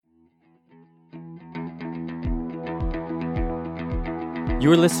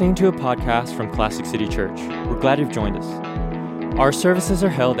You are listening to a podcast from Classic City Church. We're glad you've joined us. Our services are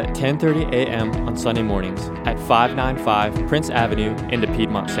held at 10:30 a.m. on Sunday mornings at 595 Prince Avenue in the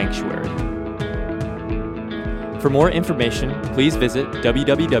Piedmont Sanctuary. For more information, please visit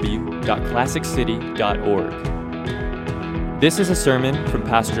www.classiccity.org. This is a sermon from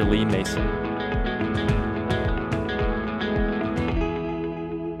Pastor Lee Mason.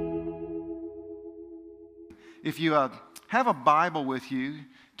 If you have a Bible with you,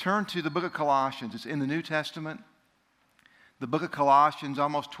 turn to the book of Colossians. It's in the New Testament. The book of Colossians,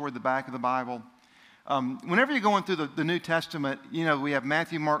 almost toward the back of the Bible. Whenever you're going through the New Testament, you know, we have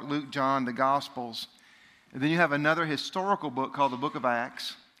Matthew, Mark, Luke, John, the Gospels. And then you have another historical book called the book of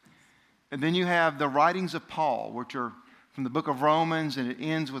Acts. And then you have the writings of Paul, which are from the book of Romans, and it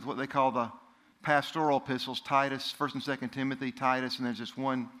ends with what they call the pastoral epistles, Titus, 1st and 2nd Timothy, Titus, and there's just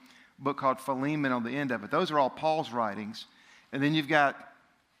one book called Philemon on the end of it. Those are all Paul's writings. And then you've got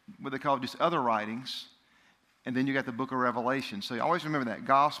what they call just other writings. And then you got the book of Revelation. So you always remember that.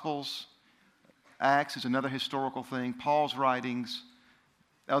 Gospels, Acts is another historical thing. Paul's writings,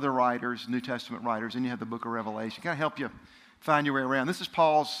 other writers, New Testament writers. And you have the book of Revelation. Kind of help you find your way around. This is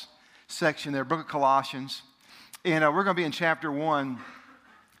Paul's section there, book of Colossians. And we're going to be in chapter 1.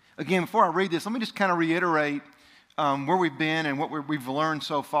 Again, before I read this, let me just kind of reiterate where we've been and what we've learned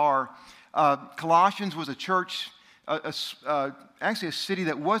so far. Colossians was a church, actually a city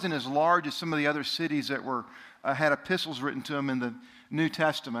that wasn't as large as some of the other cities that had epistles written to them in the New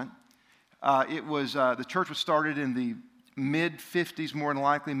Testament. The church was started in the mid-50s, more than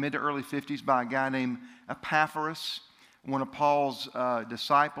likely, mid to early 50s, by a guy named Epaphras, one of Paul's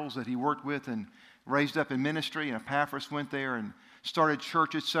disciples that he worked with and raised up in ministry. And Epaphras went there and started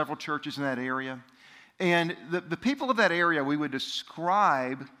churches, several churches in that area. And the people of that area we would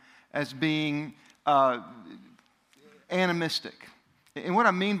describe as being animistic. And what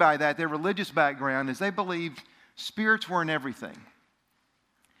I mean by that, their religious background is they believed spirits weren't everything.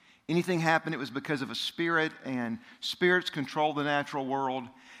 Anything happened, it was because of a spirit, and spirits control the natural world.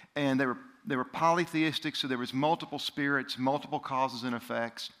 And they were polytheistic, so there was multiple spirits, multiple causes and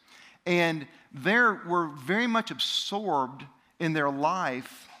effects. And they were very much absorbed in their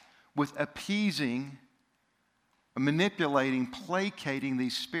life with appeasing, manipulating, placating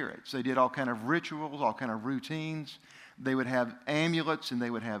these spirits. They did all kind of rituals, all kind of routines. They would have amulets, and they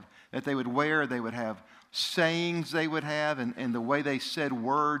would wear. They would have sayings they would have, and the way they said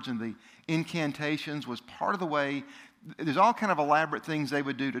words and the incantations was part of the way. There's all kind of elaborate things they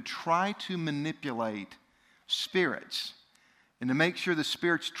would do to try to manipulate spirits and to make sure the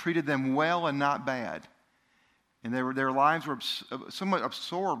spirits treated them well and not bad. And their lives were somewhat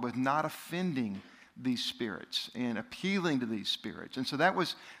absorbed with not offending these spirits and appealing to these spirits. And so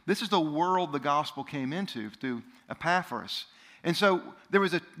this is the world the gospel came into through Epaphras. And so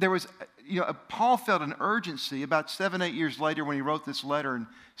Paul felt an urgency about 7-8 years later when he wrote this letter in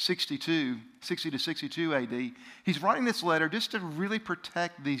 60 to 62 AD. He's writing this letter just to really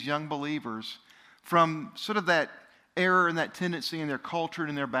protect these young believers from sort of that error and that tendency in their culture and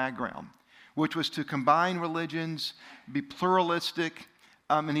in their background, which was to combine religions, be pluralistic.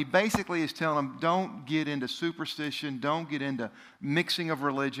 And he basically is telling them, don't get into superstition, don't get into mixing of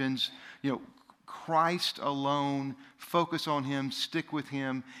religions. Christ alone, focus on Him, stick with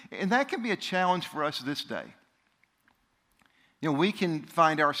Him. And that can be a challenge for us this day. We can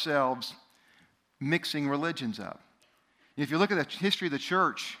find ourselves mixing religions up. If you look at the history of the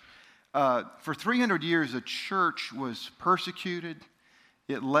church, for 300 years the church was persecuted,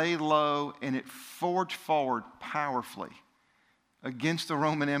 it lay low, and it forged forward powerfully against the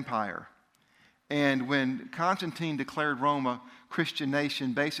Roman Empire. And when Constantine declared Rome a Christian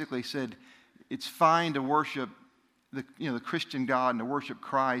nation, basically said it's fine to worship the Christian God and to worship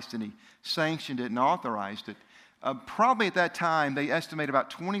Christ, and he sanctioned it and authorized it. Probably at that time, they estimate about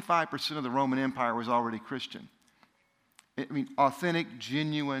 25% of the Roman Empire was already Christian. Authentic,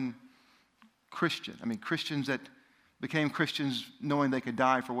 genuine Christian. Christians that became Christians knowing they could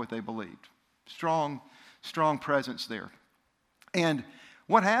die for what they believed. Strong presence there. And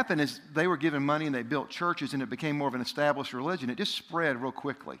what happened is they were given money and they built churches, and it became more of an established religion. It just spread real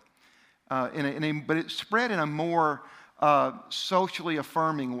quickly. But it spread in a more socially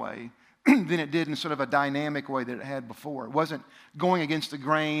affirming way than it did in sort of a dynamic way that it had before. It wasn't going against the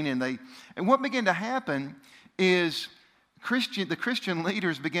grain. And what began to happen is the Christian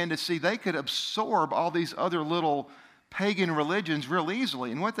leaders began to see they could absorb all these other little pagan religions real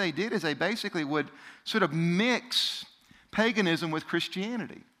easily. And what they did is they basically would sort of mix paganism with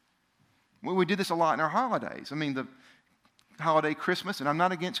Christianity. We did this a lot in our holidays. The holiday Christmas, and I'm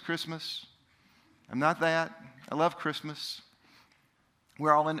not against Christmas. I'm not that. I love Christmas.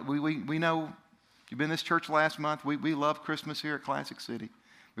 We're all in, we know, you've been in this church last month, we love Christmas here at Classic City.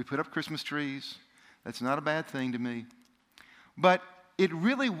 We put up Christmas trees. That's not a bad thing to me. But it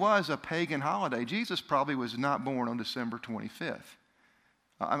really was a pagan holiday. Jesus probably was not born on December 25th.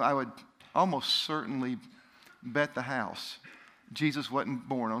 I would almost certainly bet the house Jesus wasn't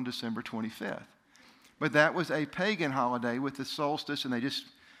born on December 25th. But that was a pagan holiday with the solstice, and they just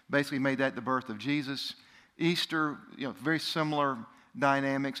basically made that the birth of Jesus. Easter, very similar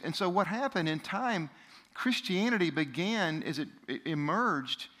dynamics. And so what happened in time, Christianity began, as it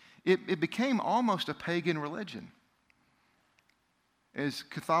emerged, it became almost a pagan religion. As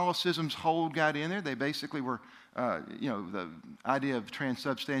Catholicism's hold got in there, they basically were, the idea of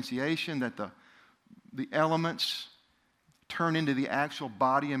transubstantiation, that the elements turn into the actual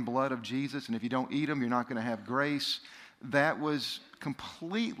body and blood of Jesus, and if you don't eat them, you're not going to have grace. That was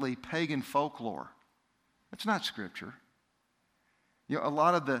completely pagan folklore. That's not Scripture. A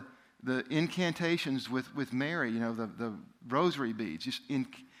lot of the incantations with Mary, the rosary beads, just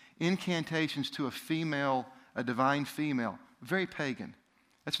incantations to a divine female, very pagan.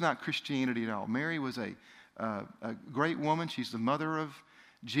 That's not Christianity at all. Mary was a great woman. She's the mother of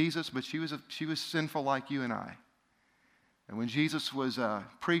Jesus, but she was sinful like you and I. And when Jesus was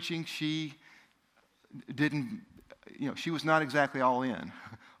preaching, she didn't, she was not exactly all in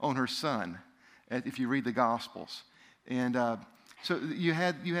on her son, if you read the Gospels. And so you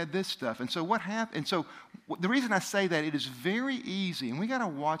had this stuff. And so what happened? And so the reason I say that, it is very easy, and we got to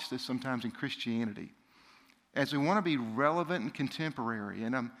watch this sometimes in Christianity, as we want to be relevant and contemporary,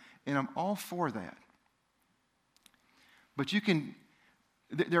 and I'm all for that. But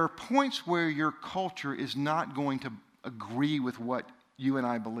there are points where your culture is not going to agree with what you and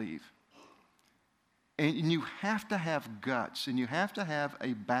I believe. And you have to have guts, and you have to have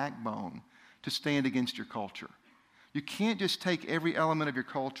a backbone to stand against your culture. You can't just take every element of your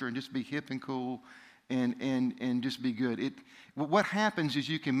culture and just be hip and cool and just be good. What happens is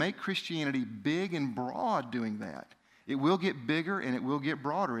you can make Christianity big and broad doing that. It will get bigger and it will get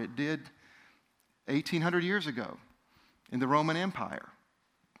broader. It did 1,800 years ago in the Roman Empire.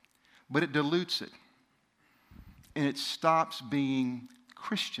 But it dilutes it. And it stops being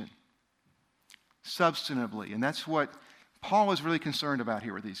Christian substantively. And that's what Paul is really concerned about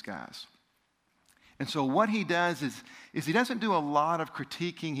here with these guys. And so what he does is he doesn't do a lot of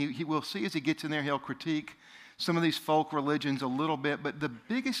critiquing. He will see as he gets in there, he'll critique some of these folk religions a little bit. But the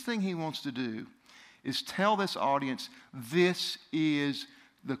biggest thing he wants to do is tell this audience, this is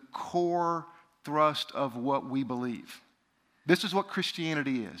the core thrust of what we believe. This is what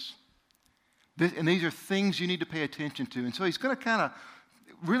Christianity is. And these are things you need to pay attention to. And so he's going to kind of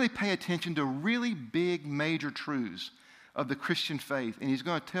really pay attention to really big, major truths of the Christian faith. And he's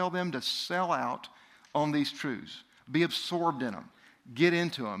going to tell them to sell out on these truths, be absorbed in them, get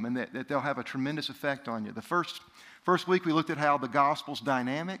into them, and that they'll have a tremendous effect on you. The first week we looked at how the gospel's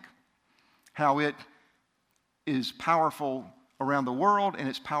dynamic, how it is powerful around the world, and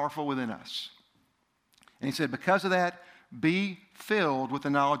it's powerful within us. And he said, because of that, be filled with the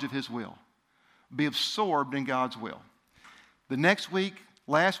knowledge of his will. Be absorbed in God's will. Last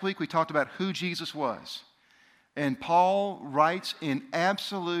week, we talked about who Jesus was. And Paul writes in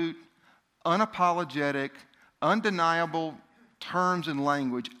absolute, unapologetic, undeniable terms and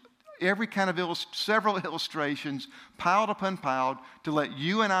language, every kind of several illustrations piled upon piled to let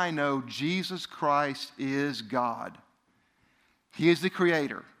you and I know Jesus Christ is God. He is the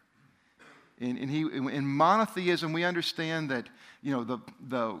creator. In monotheism, we understand that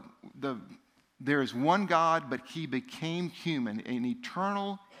there is one God, but he became human, an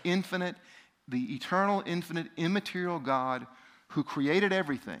eternal, infinite, immaterial God who created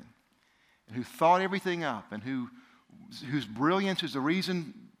everything, and who thought everything up, and whose brilliance is the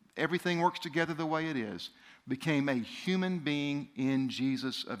reason everything works together the way it is, became a human being in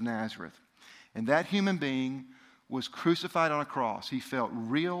Jesus of Nazareth. And that human being was crucified on a cross. He felt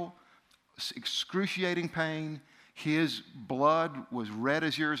real, excruciating pain. His blood was red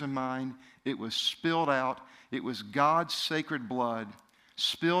as yours and mine. It was spilled out. It was God's sacred blood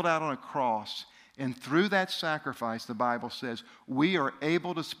spilled out on a cross. And through that sacrifice, the Bible says, we are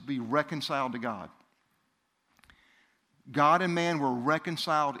able to be reconciled to God. God and man were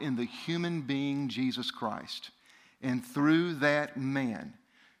reconciled in the human being, Jesus Christ. And through that man,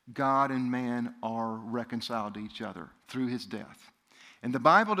 God and man are reconciled to each other through his death. And the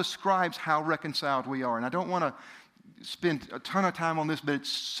Bible describes how reconciled we are. And I don't want to spend a ton of time on this, but it's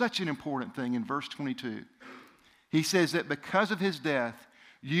such an important thing in verse 22. He says that because of his death,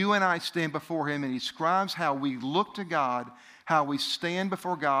 you and I stand before him, and he describes how we look to God, how we stand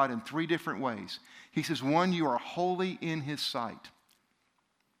before God in three different ways. He says, one, you are holy in his sight.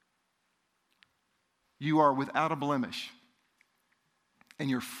 you are without a blemish, and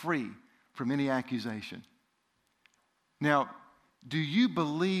you're free from any accusation. Now, do you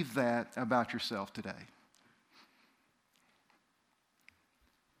believe that about yourself today?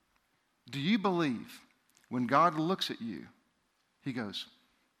 Do you believe when God looks at you, he goes,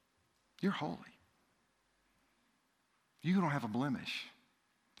 you're holy. You don't have a blemish.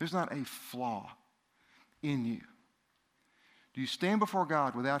 There's not a flaw in you. Do you stand before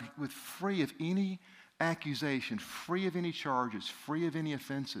God with free of any accusation, free of any charges, free of any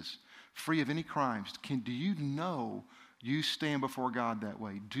offenses, free of any crimes? Do you know you stand before God that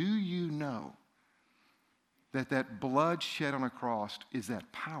way? Do you know that blood shed on a cross is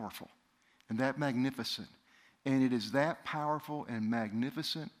that powerful and that magnificent? And it is that powerful and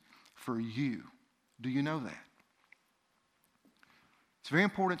magnificent for you. Do you know that? It's very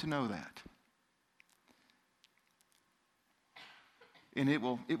important to know that. And it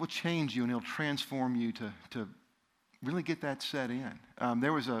will change you and it'll transform you to really get that set in.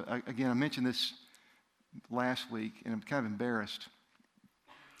 There was again, I mentioned this last week, and I'm kind of embarrassed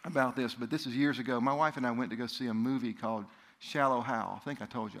about this, but this is years ago. My wife and I went to go see a movie called Shallow Hal. I think I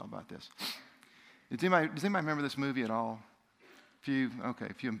told you all about this. Does anybody remember this movie at all? A few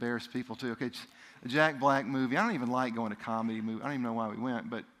embarrassed people too. Okay, it's a Jack Black movie. I don't even like going to comedy movies. I don't even know why we went,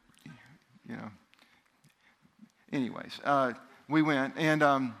 but, you know. Anyways, we went,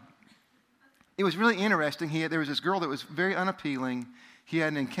 and it was really interesting. There was this girl that was very unappealing. He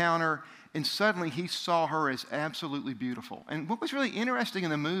had an encounter, and suddenly he saw her as absolutely beautiful. And what was really interesting in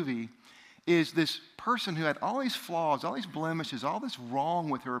the movie is this person who had all these flaws, all these blemishes, all this wrong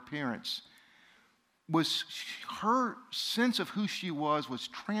with her appearance, her sense of who she was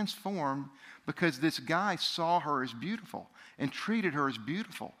transformed because this guy saw her as beautiful and treated her as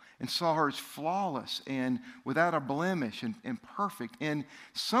beautiful and saw her as flawless and without a blemish and perfect. And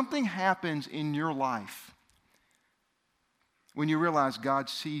something happens in your life when you realize God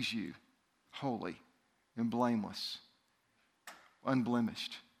sees you holy and blameless,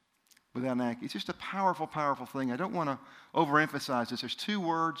 unblemished, without an act. It's just a powerful, powerful thing. I don't want to overemphasize this. There's two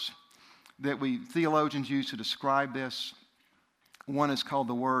words that theologians use to describe this. One is called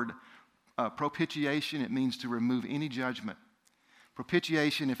the word propitiation. It means to remove any judgment.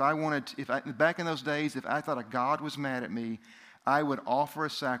 Propitiation, back in those days, if I thought a God was mad at me, I would offer a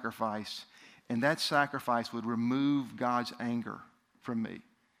sacrifice, and that sacrifice would remove God's anger from me.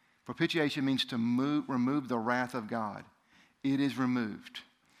 Propitiation means to remove the wrath of God. It is removed.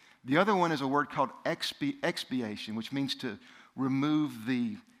 The other one is a word called expiation, which means to remove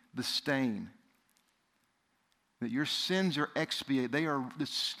the stain. That your sins are expiated. The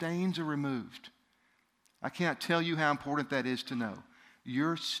stains are removed. I cannot tell you how important that is to know.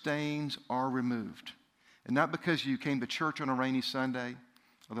 Your stains are removed. And not because you came to church on a rainy Sunday,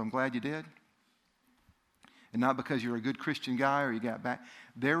 although I'm glad you did. And not because you're a good Christian guy or you got back.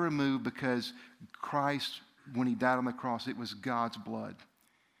 They're removed because Christ, when he died on the cross, it was God's blood.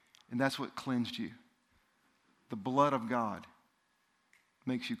 And that's what cleansed you. The blood of God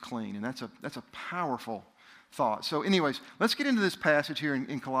makes you clean. And that's a powerful thought. So anyways, let's get into this passage here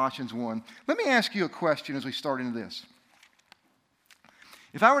in Colossians 1. Let me ask you a question as we start into this.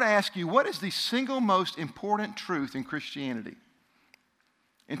 If I were to ask you, what is the single most important truth in Christianity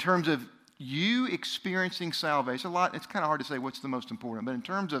in terms of you experiencing salvation? It's kind of hard to say what's the most important, but in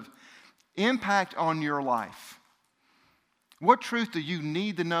terms of impact on your life, what truth do you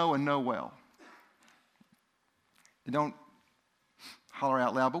need to know and know well? And don't holler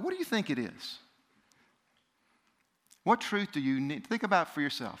out loud, but what do you think it is? What truth do you need? Think about for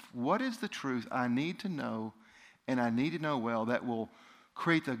yourself. What is the truth I need to know and I need to know well that will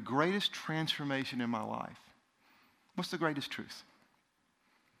create the greatest transformation in my life? What's the greatest truth?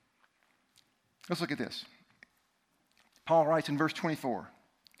 Let's look at this. Paul writes in verse 24,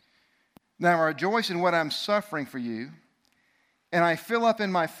 "Now I rejoice in what I'm suffering for you, and I fill up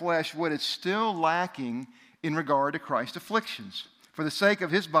in my flesh what is still lacking in regard to Christ's afflictions, for the sake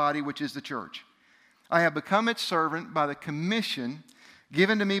of his body, which is the church. I have become its servant by the commission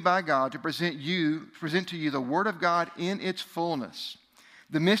given to me by God to present to you the word of God in its fullness,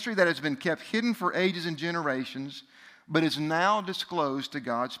 the mystery that has been kept hidden for ages and generations, but is now disclosed to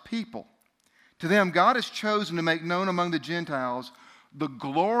God's people. To them God has chosen to make known among the Gentiles the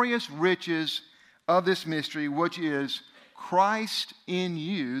glorious riches of this mystery, which is Christ in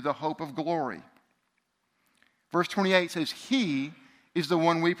you, the hope of glory." Verse 28 says, "He is the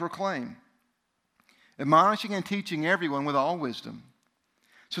one we proclaim, admonishing and teaching everyone with all wisdom,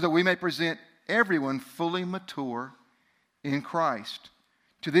 so that we may present everyone fully mature in Christ.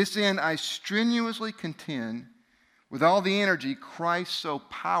 To this end I strenuously contend with all the energy Christ so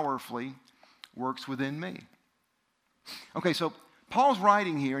powerfully works within me. Okay, so Paul's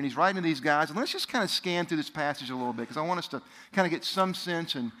writing here, and he's writing to these guys, and let's just kind of scan through this passage a little bit, because I want us to kind of get some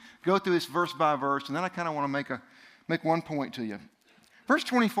sense and go through this verse by verse, and then I kind of want to make one point to you. Verse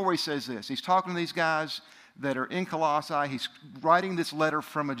 24, he says this. He's talking to these guys that are in Colossae. He's writing this letter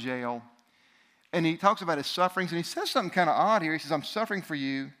from a jail, and he talks about his sufferings, and he says something kind of odd here. He says, I'm suffering for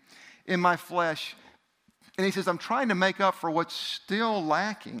you in my flesh, and he says, I'm trying to make up for what's still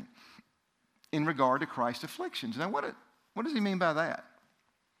lacking in regard to Christ's afflictions. Now, what does he mean by that?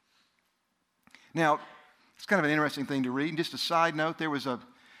 Now, it's kind of an interesting thing to read. And just a side note, there was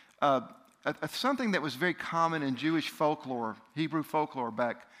something that was very common in Jewish folklore, Hebrew folklore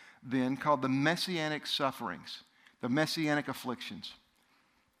back then, called the Messianic sufferings, the Messianic afflictions.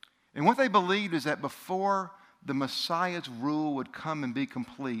 And what they believed is that before the Messiah's rule would come and be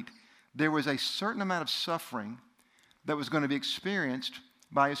complete, there was a certain amount of suffering that was going to be experienced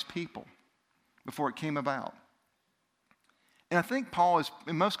by his people before it came about. And I think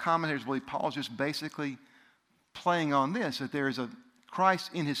and most commentators believe Paul is just basically playing on this, that there is Christ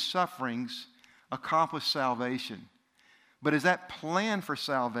in his sufferings accomplished salvation. But as that plan for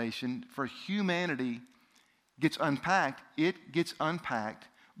salvation, for humanity gets unpacked, it gets unpacked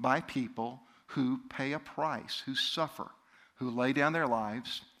by people who pay a price, who suffer, who lay down their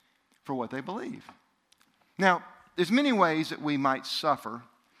lives for what they believe. Now, there's many ways that we might suffer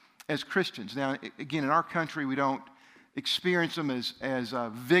as Christians. Now, again, in our country, we don't experience them as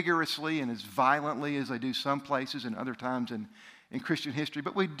vigorously and as violently as they do some places and other times in Christian history,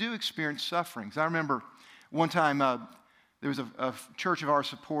 but we do experience sufferings. I remember one time there was a church of ours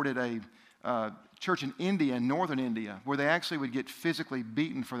supported a church in India, in northern India, where they actually would get physically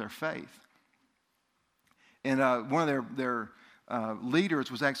beaten for their faith. And one of their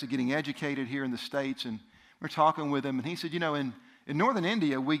leaders was actually getting educated here in the States, and we're talking with him, and he said, in northern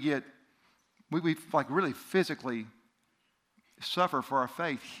India, we like really physically suffer for our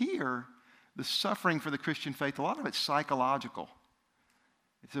faith. Here, the suffering for the Christian faith, a lot of it's psychological.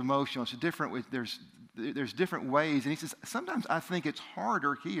 It's emotional. It's there's different ways. And he says, sometimes I think it's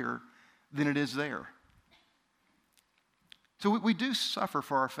harder here than it is there. So we do suffer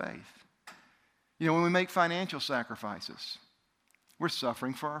for our faith. When we make financial sacrifices, we're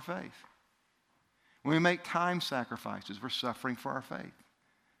suffering for our faith. When we make time sacrifices, we're suffering for our faith.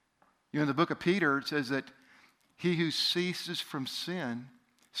 In the book of Peter, it says that he who ceases from sin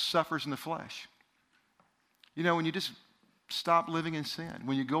suffers in the flesh. When you just stop living in sin,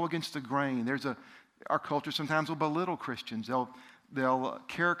 when you go against the grain, our culture sometimes will belittle Christians. They'll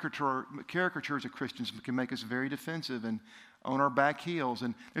caricatures of Christians can make us very defensive and on our back heels.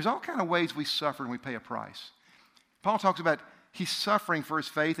 And there's all kind of ways we suffer and we pay a price. Paul talks about he's suffering for his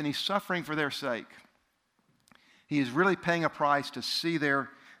faith and he's suffering for their sake. He is really paying a price to see their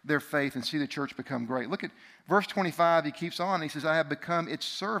faith and see the church become great. Look at verse 25. He keeps on. He says, I have become its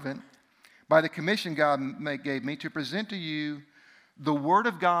servant by the commission God gave me to present to you the word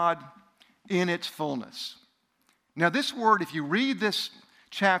of God in its fullness. Now this word, if you read this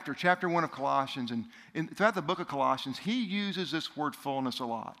chapter 1 of Colossians, and throughout the book of Colossians, he uses this word fullness a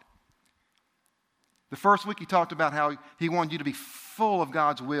lot. The first week he talked about how he wanted you to be full of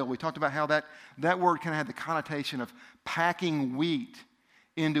God's will. We talked about how that word kind of had the connotation of packing wheat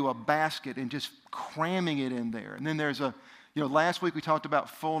into a basket and just cramming it in there. And then there's last week we talked about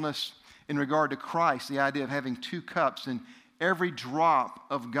fullness in regard to Christ, the idea of having two cups and every drop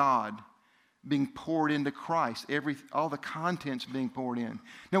of God being poured into Christ, all the contents being poured in.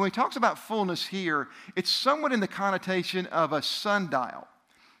 Now, when he talks about fullness here, it's somewhat in the connotation of a sundial.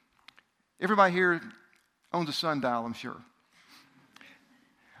 Everybody here owns a sundial, I'm sure.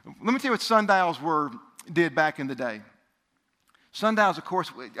 Let me tell you what sundials did back in the day. Sundials, of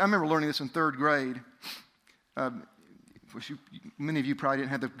course, I remember learning this in third grade. Many of you probably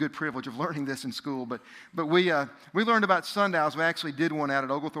didn't have the good privilege of learning this in school, but we learned about sundials. We actually did one out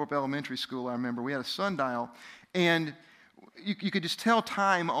at Oglethorpe Elementary School, I remember. We had a sundial, and you could just tell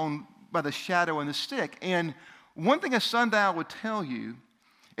time by the shadow and the stick. And one thing a sundial would tell you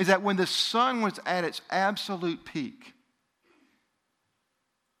is that when the sun was at its absolute peak,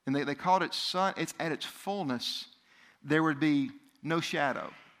 and they called it sun, it's at its fullness, there would be no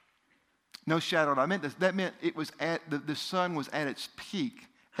shadow. No shadow. That meant it was the sun was at its peak,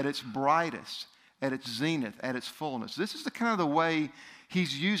 at its brightest, at its zenith, at its fullness. This is the kind of the way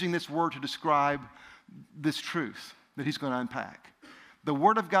he's using this word to describe this truth that he's going to unpack. The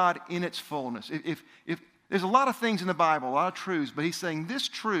Word of God in its fullness. If there's a lot of things in the Bible, a lot of truths, but he's saying this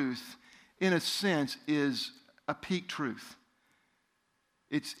truth, in a sense, is a peak truth.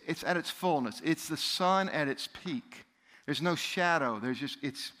 It's at its fullness. It's the sun at its peak. There's no shadow.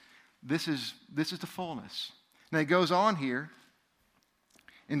 This is the fullness. Now he goes on here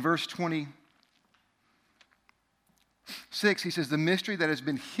in verse 26. He says, the mystery that has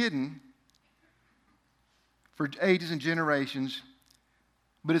been hidden for ages and generations,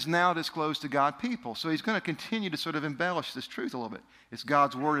 but is now disclosed to God's people. So he's going to continue to sort of embellish this truth a little bit. It's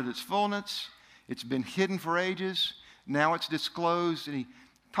God's word at its fullness. It's been hidden for ages. Now it's disclosed, and he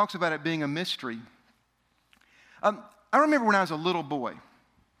talks about it being a mystery. I remember when I was a little boy,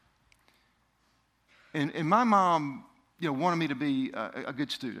 and my mom, wanted me to be a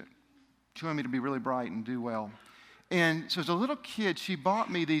good student. She wanted me to be really bright and do well. And so as a little kid, she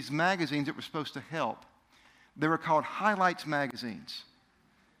bought me these magazines that were supposed to help. They were called Highlights magazines.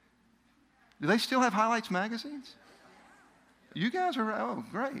 Do they still have Highlights magazines? You guys are, oh,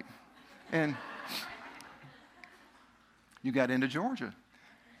 great. And you got into Georgia,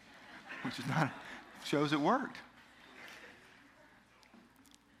 which is not, shows it worked.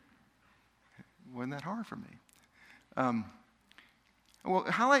 Wasn't that hard for me. Well,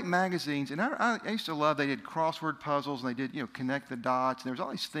 Highlight magazines, and I used to love, they did crossword puzzles, and they did, connect the dots, and there was all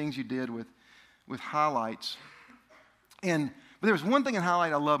these things you did with Highlights. But there was one thing in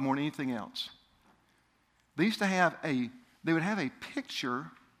Highlight I loved more than anything else. They used to have they would have a picture,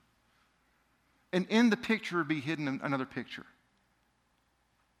 and in the picture would be hidden another picture.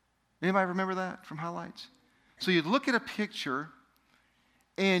 Anybody remember that from Highlights? So you'd look at a picture,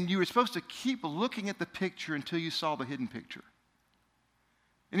 and you were supposed to keep looking at the picture until you saw the hidden picture.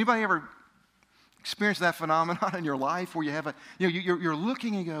 Anybody ever experienced that phenomenon in your life where you have you're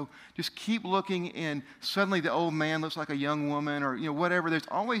looking and go, just keep looking, and suddenly the old man looks like a young woman, or whatever. There's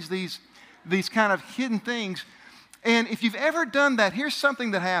always these kind of hidden things. And if you've ever done that, here's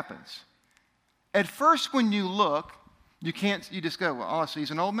something that happens. At first, when you look, you just go, well, all I see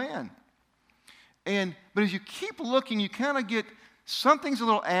is an old man. But as you keep looking, you kind of get, something's a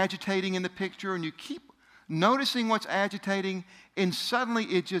little agitating in the picture, and you keep noticing what's agitating, and suddenly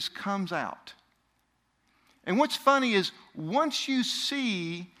it just comes out. And what's funny is once you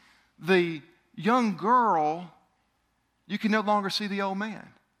see the young girl, you can no longer see the old man.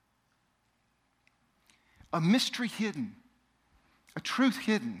 A mystery hidden, a truth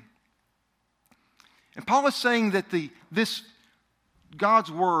hidden. And Paul is saying that this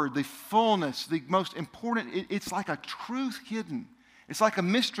God's word, the fullness, the most important, it's like a truth hidden. It's like a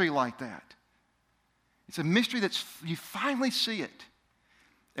mystery like that. It's a mystery you finally see it.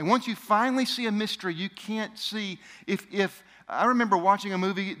 And once you finally see a mystery, you can't see. If I remember watching a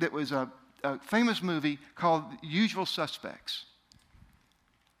movie that was a famous movie called Usual Suspects.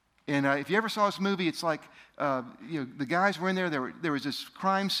 And if you ever saw this movie, it's like, the guys were in there. There was this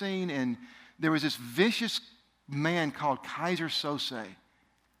crime scene, and there was this vicious man called Kaiser Sose.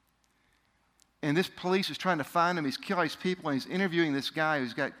 And this police is trying to find him. He's killing these people, and he's interviewing this guy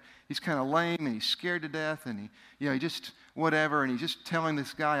he's kind of lame, and he's scared to death, and he just whatever, and he's just telling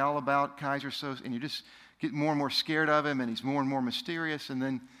this guy all about Kaiser Sose, and you just get more and more scared of him, and he's more and more mysterious, and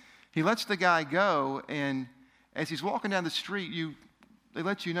then he lets the guy go, and as he's walking down the street, they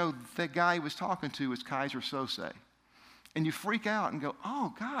let you know that guy he was talking to was Kaiser Sose. And you freak out and go,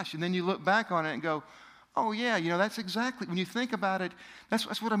 oh gosh, and then you look back on it and go, oh yeah, that's exactly, when you think about it,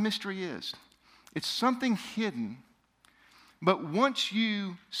 that's what a mystery is. It's something hidden, but once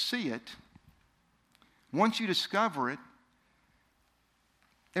you see it, once you discover it,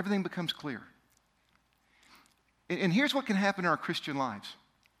 everything becomes clear. And here's what can happen in our Christian lives.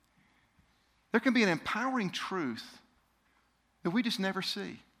 There can be an empowering truth that we just never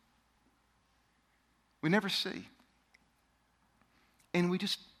see. We never see. And we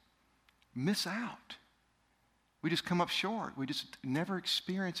just miss out. We just come up short. We just never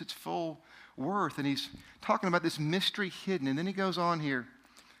experience its full worth. And he's talking about this mystery hidden. And then he goes on here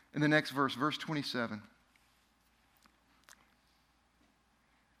in the next verse, verse 27.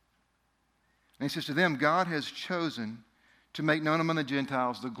 And he says, to them, God has chosen to make known among the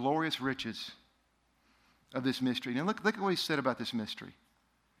Gentiles the glorious riches of this mystery. Now look at what he said about this mystery.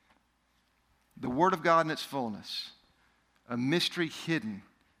 The Word of God in its fullness, a mystery hidden,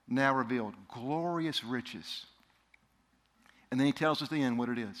 now revealed, glorious riches. And then he tells us at the end what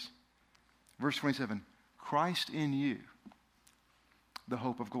it is. Verse 27, Christ in you, the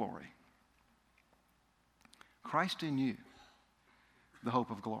hope of glory. Christ in you, the hope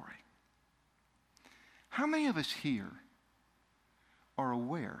of glory. How many of us here are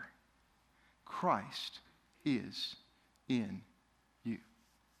aware Christ is in you?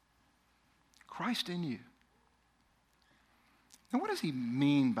 Christ in you. Now, what does he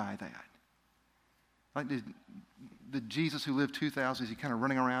mean by that? Like the Jesus who lived 2,000, is he kind of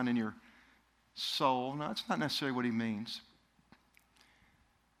running around in your soul? No, that's not necessarily what he means.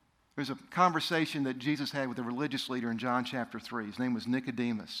 There's a conversation that Jesus had with a religious leader in John chapter 3. His name was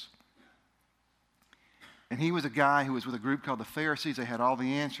Nicodemus. And he was a guy who was with a group called the Pharisees. They had all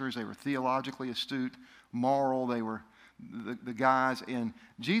the answers. They were theologically astute, moral. They were the guys. And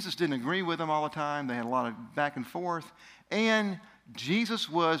Jesus didn't agree with them all the time. They had a lot of back and forth. And Jesus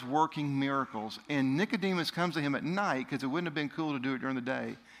was working miracles. And Nicodemus comes to him at night because it wouldn't have been cool to do it during the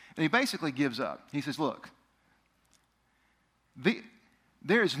day. And he basically gives up. He says, look,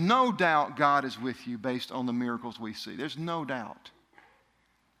 there is no doubt God is with you based on the miracles we see. There's no doubt.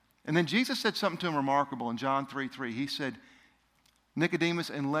 And then Jesus said something to him remarkable in John 3:3. He said, Nicodemus,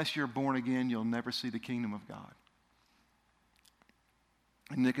 unless you're born again, you'll never see the kingdom of God.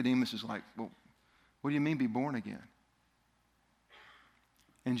 And Nicodemus is like, well, what do you mean be born again?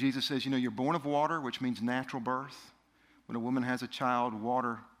 And Jesus says, you're born of water, which means natural birth. When a woman has a child,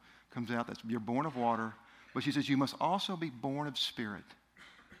 water comes out. You're born of water. But she says, you must also be born of spirit.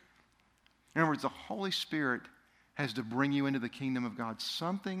 In other words, the Holy Spirit has to bring you into the kingdom of God.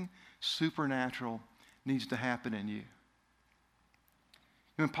 Something supernatural needs to happen in you.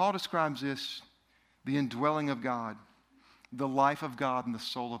 When Paul describes this, the indwelling of God, the life of God in the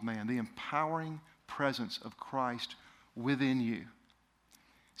soul of man, the empowering presence of Christ within you,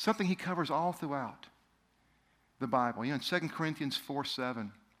 something he covers all throughout the Bible. In 2 Corinthians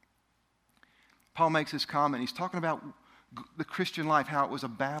 4:7, Paul makes this comment. He's talking about the Christian life, how it was a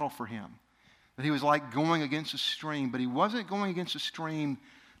battle for him. That he was like going against a stream, but he wasn't going against a stream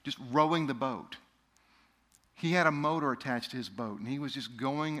just rowing the boat. He had a motor attached to his boat, and he was just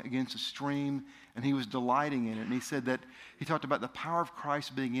going against a stream, and he was delighting in it. And he said that, he talked about the power of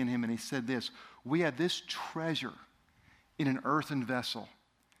Christ being in him, and he said this, we have this treasure in an earthen vessel,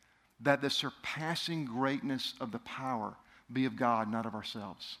 that the surpassing greatness of the power be of God, not of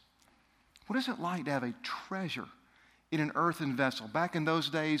ourselves. What is it like to have a treasure in an earthen vessel? Back in those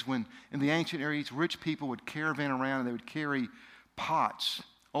days when in the ancient areas, rich people would caravan around and they would carry pots,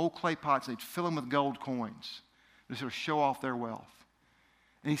 old clay pots, they'd fill them with gold coins to sort of show off their wealth.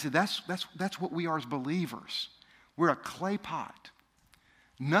 And he said, that's what we are as believers. We're a clay pot.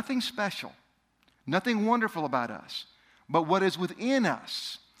 Nothing special, nothing wonderful about us, but what is within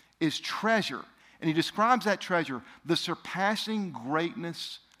us is treasure. And he describes that treasure, the surpassing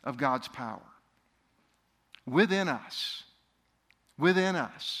greatness of God's power. Within us. Within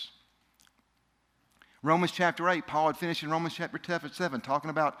us. Romans chapter 8, Paul had finished in Romans chapter 7 talking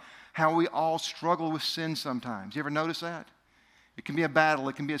about how we all struggle with sin sometimes. You ever notice that? It can be a battle.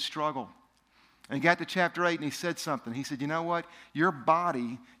 It can be a struggle. And he got to chapter 8 and he said something. He said, you know what? Your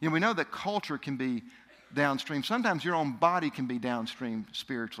body, we know that culture can be downstream. Sometimes your own body can be downstream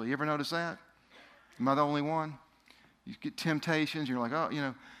spiritually. You ever notice that? Am I the only one? You get temptations. You're like,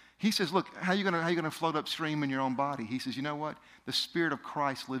 oh, He says, look, how are you going to float upstream in your own body? He says, you know what? The Spirit of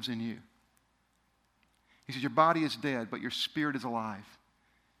Christ lives in you. He says, your body is dead, but your spirit is alive.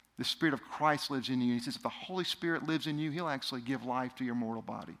 The Spirit of Christ lives in you. He says, if the Holy Spirit lives in you, He'll actually give life to your mortal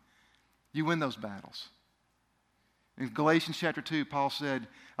body. You win those battles. In Galatians chapter 2, Paul said,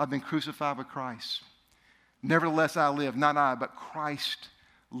 I've been crucified with Christ. Nevertheless, I live, not I, but Christ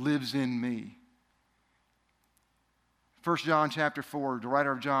lives in me. 1 John chapter 4, the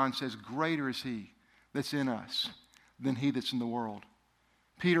writer of John says, greater is He that's in us than he that's in the world.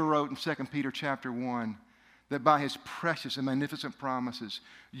 Peter wrote in 2 Peter chapter 1 that by His precious and magnificent promises,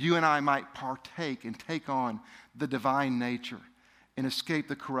 you and I might partake and take on the divine nature and escape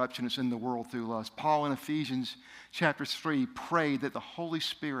the corruption that's in the world through lust. Paul in Ephesians chapter 3 prayed that the Holy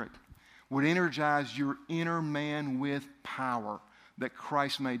Spirit would energize your inner man with power, that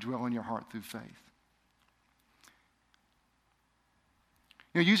Christ may dwell in your heart through faith.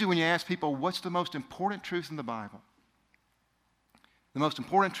 Usually when you ask people, what's the most important truth in the Bible? The most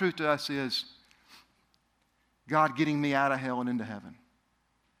important truth to us is God getting me out of hell and into heaven.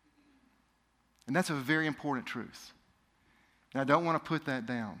 And that's a very important truth. And I don't want to put that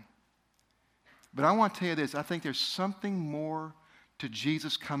down. But I want to tell you this. I think there's something more to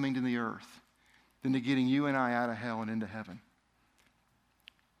Jesus coming to the earth than to getting you and I out of hell and into heaven.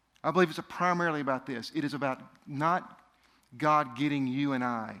 I believe it's primarily about this. It is about not God getting you and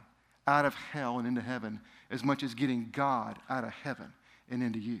I out of hell and into heaven as much as getting God out of heaven and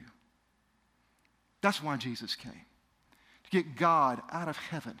into you. That's why Jesus came. To get God out of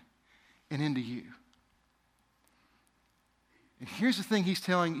heaven and into you. And here's the thing he's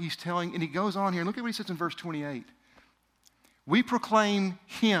telling, and he goes on here. Look at what he says in verse 28. We proclaim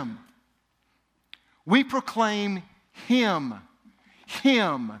Him. We proclaim Him.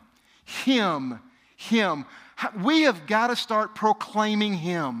 Him. Him. Him. We have got to start proclaiming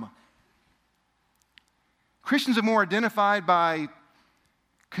Him. Christians are more identified by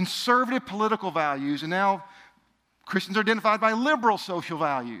conservative political values, and now Christians are identified by liberal social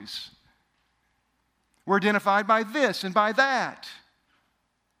values. We're identified by this and by that.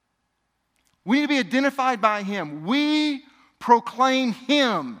 We need to be identified by Him. We proclaim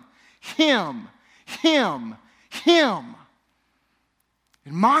Him, Him, Him, Him.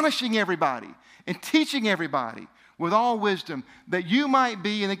 Admonishing everybody and teaching everybody with all wisdom, that you might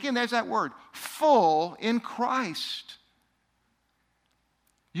be, and again, there's that word, full in Christ.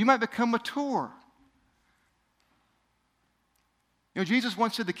 You might become mature. You know, Jesus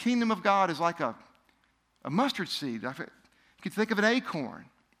once said the kingdom of God is like a mustard seed. You could think of an acorn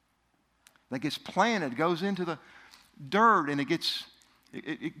that gets planted, goes into the dirt, and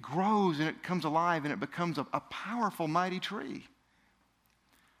it grows and it comes alive and it becomes a powerful, mighty tree.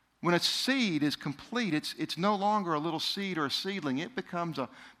 When a seed is complete, it's no longer a little seed or a seedling. It becomes a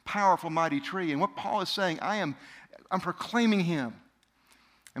powerful, mighty tree. And what Paul is saying, I'm proclaiming Him.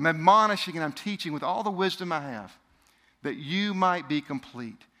 I'm admonishing and I'm teaching with all the wisdom I have, that you might be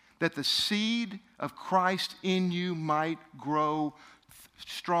complete, that the seed of Christ in you might grow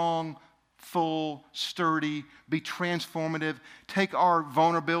strong, full, sturdy, be transformative, take our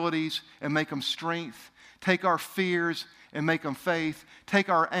vulnerabilities and make them strength, take our fears and make them faith, take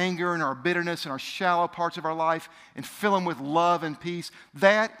our anger and our bitterness and our shallow parts of our life and fill them with love and peace.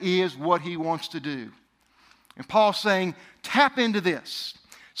 That is what He wants to do. And Paul's saying, tap into this.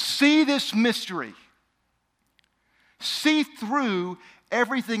 See this mystery. See through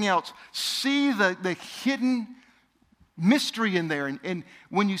everything else. See the hidden mystery in there. And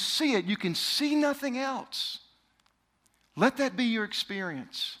when you see it, you can see nothing else. Let that be your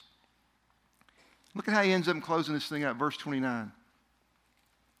experience. Look at how he ends up closing this thing out, verse 29.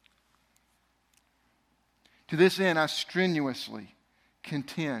 To this end, I strenuously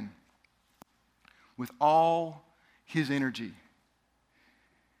contend with all His energy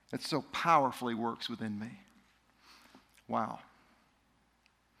that so powerfully works within me. Wow.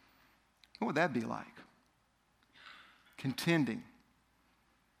 What would that be like? Contending,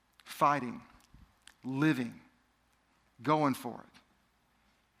 fighting, living, going for it,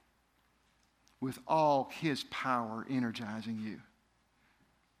 with all His power energizing you.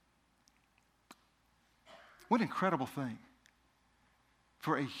 What an incredible thing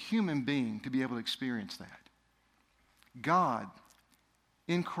for a human being to be able to experience that. God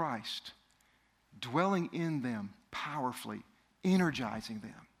in Christ, dwelling in them powerfully, energizing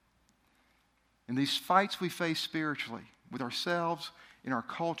them. In these fights we face spiritually, with ourselves, in our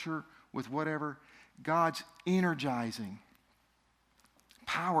culture, with whatever, God's energizing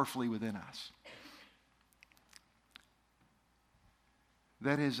powerfully within us.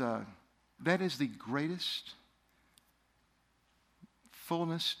 That is the greatest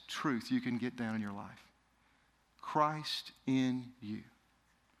fullness truth you can get down in your life. Christ in you.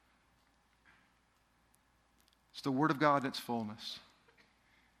 It's the Word of God in its fullness.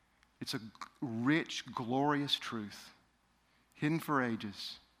 It's a rich, glorious truth, hidden for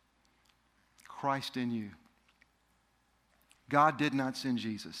ages. Christ in you. God did not send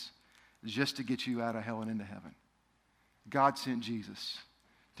Jesus just to get you out of hell and into heaven. God sent Jesus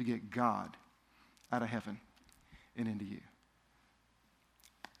to get God out of heaven and into you.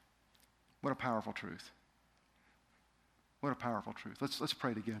 What a powerful truth. What a powerful truth. Let's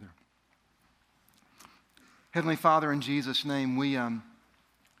pray together. Heavenly Father, in Jesus' name,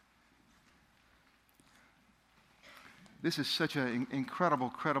 this is such an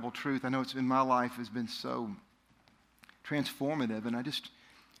incredible truth. I know it's in my life has been so transformative, and I just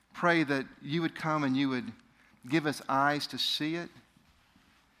pray that you would come and you would give us eyes to see it.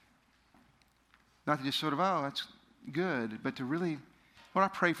 Not to just sort of, oh, that's good, but to really, Lord, I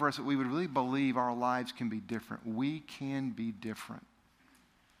pray for us that we would really believe our lives can be different. We can be different.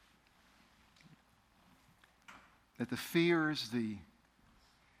 That the fears, the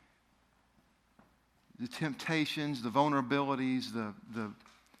temptations, the vulnerabilities,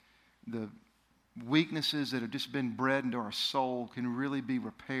 the weaknesses that have just been bred into our soul can really be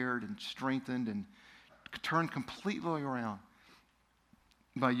repaired and strengthened and turned completely around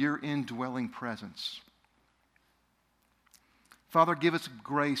by your indwelling presence. Father, give us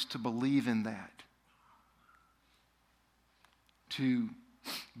grace to believe in that, to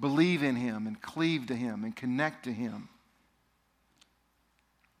believe in Him and cleave to Him and connect to Him.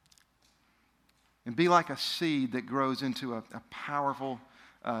 And be like a seed that grows into a powerful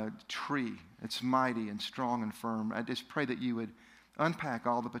tree. It's mighty and strong and firm. I just pray that you would unpack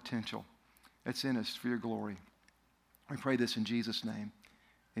all the potential that's in us for your glory. I pray this in Jesus' name.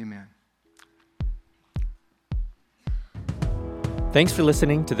 Amen. Thanks for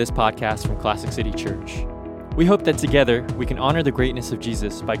listening to this podcast from Classic City Church. We hope that together we can honor the greatness of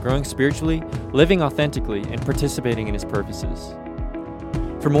Jesus by growing spiritually, living authentically, and participating in His purposes.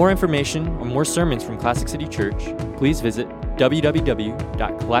 For more information or more sermons from Classic City Church, please visit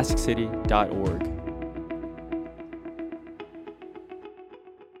www.classiccity.org.